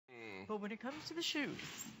But when it comes to the shoes,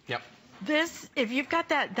 yep. This, if you've got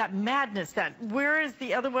that madness, that where is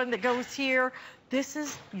the other one that goes here? This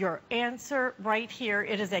is your answer right here.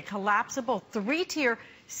 It is a collapsible 3-tier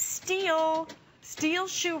steel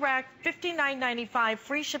shoe rack, $59.95,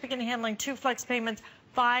 free shipping and handling, 2 flex payments,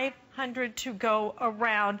 $500 to go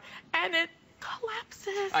around, and it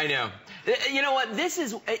collapses. I know. You know what? This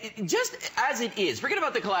is, just as it is, forget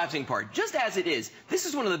about the collapsing part, just as it is, this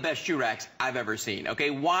is one of the best shoe racks I've ever seen,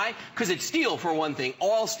 okay? Why? Because it's steel, for one thing,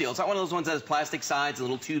 all steel. It's not one of those ones that has plastic sides and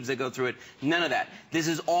little tubes that go through it. None of that. This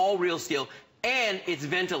is all real steel. And it's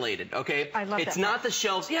ventilated, okay? I love that. It's not the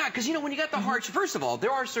shelves. Yeah, because, you know, when you got the hard shoe, first of all,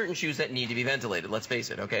 there are certain shoes that need to be ventilated, let's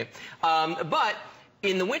face it, okay? But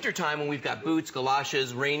in the wintertime, when we've got boots,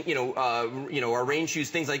 galoshes, rain, our rain shoes,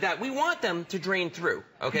 things like that, we want them to drain through,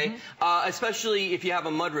 okay? Especially if you have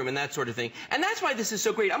a mudroom and that sort of thing. And that's why this is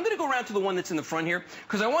so great. I'm going to go around to the one that's in the front here,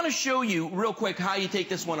 because I want to show you real quick how you take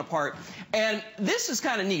this one apart. And this is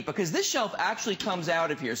kind of neat, because this shelf actually comes out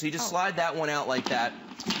of here. So you just slide that one out like that.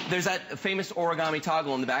 There's that famous origami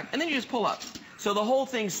toggle in the back, and then you just pull up. So the whole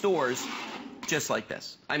thing stores just like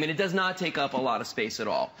this. I mean, it does not take up a lot of space at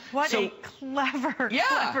all. What a clever.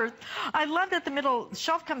 I love that the middle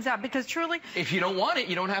shelf comes out, because truly, if you don't want it,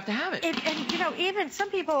 you don't have to have it. And you know, even some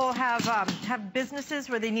people have businesses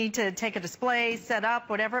where they need to take a display, set up,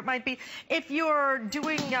 whatever it might be. If you're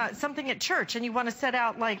doing something at church and you want to set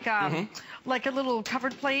out like like a little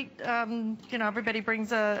covered plate, you know, everybody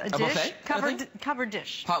brings a dish, buffet, covered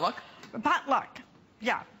dish. Potluck,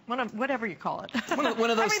 yeah. Whatever you call it. One of those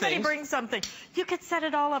Everybody things. brings something. You could set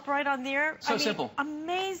it all up right on there. So simple.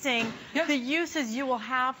 Amazing. Yeah. The uses you will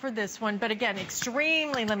have for this one, but again,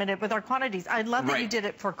 extremely limited with our quantities. I love that you did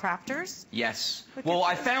it for crafters. Yes. Well,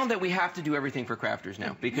 I found that we have to do everything for crafters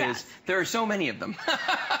now, because there are so many of them.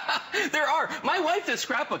 There are. My wife does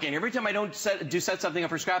scrapbooking. Every time I don't set something up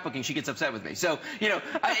for scrapbooking, she gets upset with me. So, you know,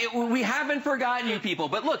 we haven't forgotten you people.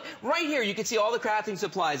 But look, right here, you can see all the crafting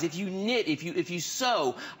supplies. If you knit, if you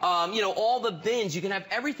sew, you know, all the bins, you can have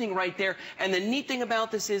everything right there. And the neat thing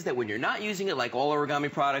about this is that when you're not using it, like all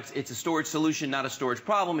origami products, it's a storage solution, not a storage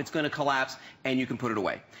problem. It's going to collapse, and you can put it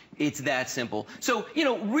away. It's that simple. So, you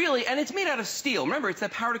know, really, and it's made out of steel. Remember, it's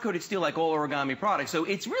that powder-coated steel like all origami products, so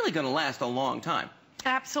it's really going to last a long time.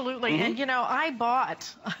 Absolutely. And, you know, I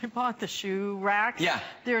bought the shoe racks. Yeah.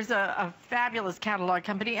 There's a fabulous catalog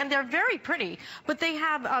company, and they're very pretty, but they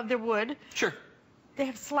have, they're wood. Sure. They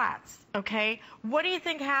have slats, okay? What do you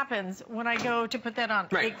think happens when I go to put that on?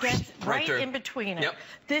 Right. It gets right in between it. Yep.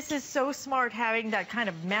 This is so smart, having that kind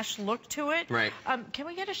of mesh look to it. Right. Can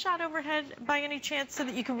we get a shot overhead by any chance, so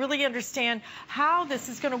that you can really understand how this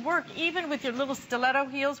is going to work? Even with your little stiletto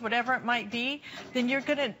heels, whatever it might be, then you're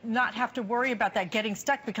going to not have to worry about that getting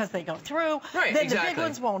stuck, because they go through. Right, then exactly. The big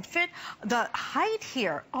ones won't fit. The height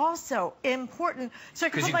here, also important. So I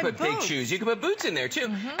can put my boots. Because you can put big shoes. You can put boots in there, too.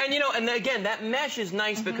 And, you know, and again, that mesh is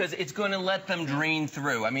nice because it's going to let them drain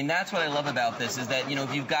through. I mean, that's what I love about this, is that, you know,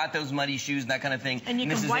 if you've got those muddy shoes and that kind of thing, and you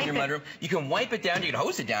this can is wipe in your it. mudroom, you can wipe it down, you can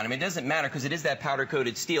hose it down. I mean, it doesn't matter, because it is that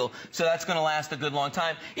powder-coated steel, so that's going to last a good long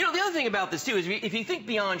time. You know, the other thing about this, too, is if you think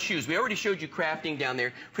beyond shoes, we already showed you crafting down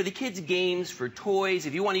there. For the kids' games, for toys,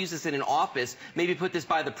 if you want to use this in an office, maybe put this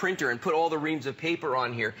by the printer and put all the reams of paper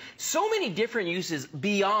on here. So many different uses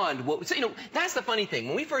beyond what, so, you know, that's the funny thing.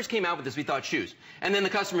 When we first came out with this, we thought shoes. And then the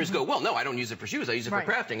customers go, well, no, I don't use it for shoes. I use it for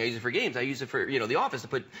crafting. I use it for games. I use it for, you know, the office to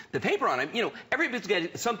put the paper on it. You know, everybody's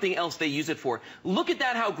got something else they use it for. Look at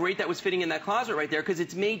that, how great that was fitting in that closet right there, because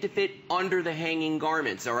it's made to fit under the hanging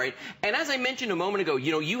garments, all right? And as I mentioned a moment ago,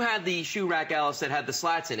 you know, you had the shoe rack, Alice, that had the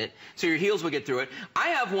slats in it, so your heels would get through it. I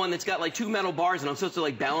have one that's got like 2 metal bars, and I'm supposed to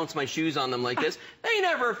like balance my shoes on them like this. They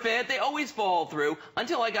never fit. They always fall through,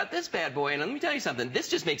 until I got this bad boy. And let me tell you something, this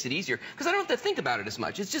just makes it easier, because I don't have to think about it as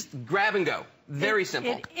much. It's just grab and go. Very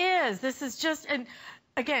simple. It is. This is just...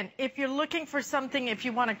 Again, if you're looking for something, if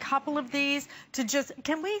you want a couple of these to just,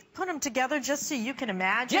 can we put them together just so you can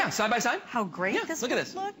imagine? Yeah, side by side. How great this would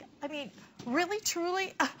look. I mean, really,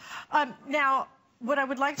 truly. Now, what I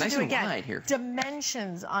would like to do again,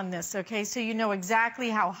 dimensions on this, okay? So you know exactly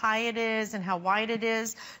how high it is and how wide it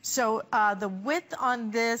is. So the width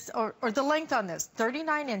on this, or the length on this,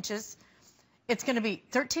 39 inches. It's going to be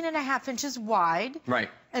 13.5 inches wide. Right.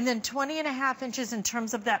 And then 20.5 inches in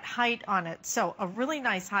terms of that height on it. So a really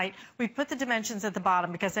nice height. We put the dimensions at the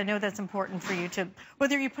bottom, because I know that's important for you to,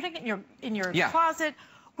 whether you're putting it in your closet,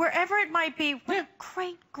 wherever it might be. What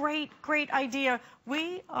a great idea.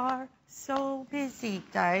 We are so busy,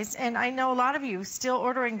 guys. And I know a lot of you still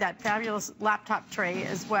ordering that fabulous laptop tray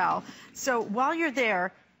as well. So while you're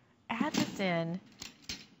there, add this in.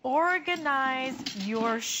 Organize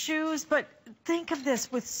your shoes, but think of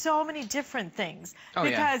this with so many different things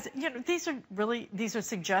because you know these are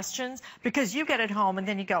suggestions because you get it home and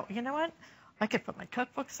then you go, you know what? I could put my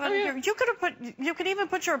cookbooks on here. You could even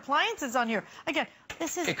put your appliances on here. Again,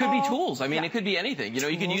 this is it could be tools. I mean, it could be anything. You know,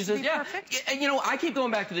 you could use this. Perfect. You know, I keep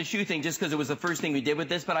going back to the shoe thing just because it was the first thing we did with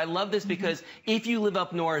this. But I love this because if you live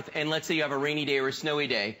up north and let's say you have a rainy day or a snowy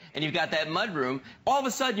day and you've got that mud room, all of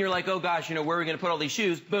a sudden you're like, oh gosh, you know, where are we going to put all these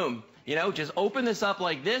shoes? Boom. You know, just open this up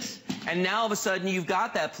like this, and now all of a sudden you've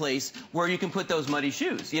got that place where you can put those muddy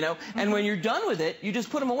shoes, you know? And when you're done with it, you just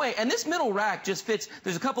put them away. And this middle rack just fits.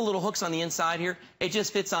 There's a couple little hooks on the inside here. It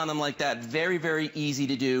just fits on them like that. Very, very easy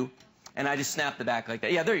to do. And I just snap the back like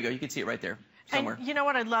that. Yeah, there you go. You can see it right there. Somewhere. And you know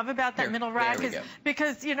what I love about that middle rack is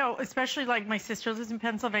because, you know, especially like my sister lives in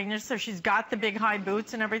Pennsylvania, so she's got the big high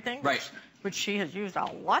boots and everything. Right. Which she has used a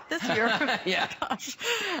lot this year. Yeah. Gosh.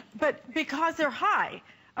 But because they're high.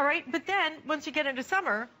 All right, but then once you get into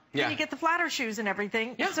summer, then you get the flatter shoes and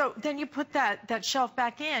everything. Yeah. So then you put that shelf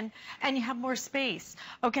back in, and you have more space.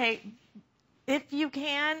 Okay, if you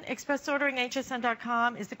can, express ordering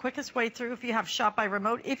hsn.com is the quickest way through if you have Shop by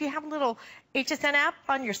Remote. If you have a little HSN app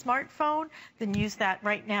on your smartphone, then use that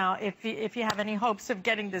right now if you have any hopes of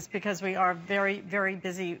getting this because we are very, very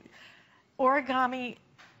busy. Origami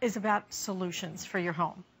is about solutions for your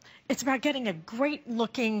home. It's about getting a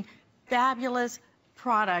great-looking, fabulous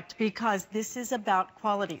product because this is about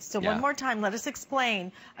quality. So one more time, let us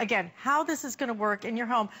explain again how this is going to work in your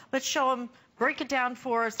home. Let's show them, break it down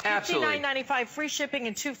for us. $59.95 free shipping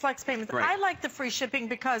and 2 flex payments. I like the free shipping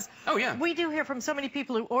because we do hear from so many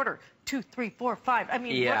people who order 2, 3, 4, 5. I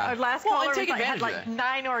mean, our last caller had like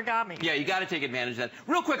 9 origami. Yeah, you got to take advantage of that.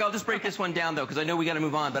 Real quick, I'll just break this one down though because I know we got to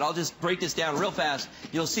move on, but I'll just break this down real fast.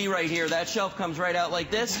 You'll see right here that shelf comes right out like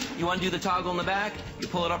this. You want to do the toggle in the back? You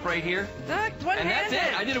pull it up right here. And that's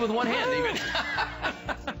it. I did it with one hand even.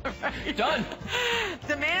 Done.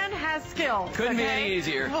 The man has skills. Couldn't be any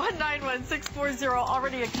easier. 191-640,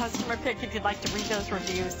 already a customer pick if you'd like to read those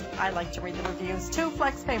reviews. I like to read the reviews. 2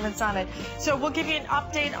 flex payments on it. So we'll give you an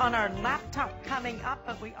update on our laptop coming up,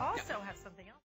 but we also have something else.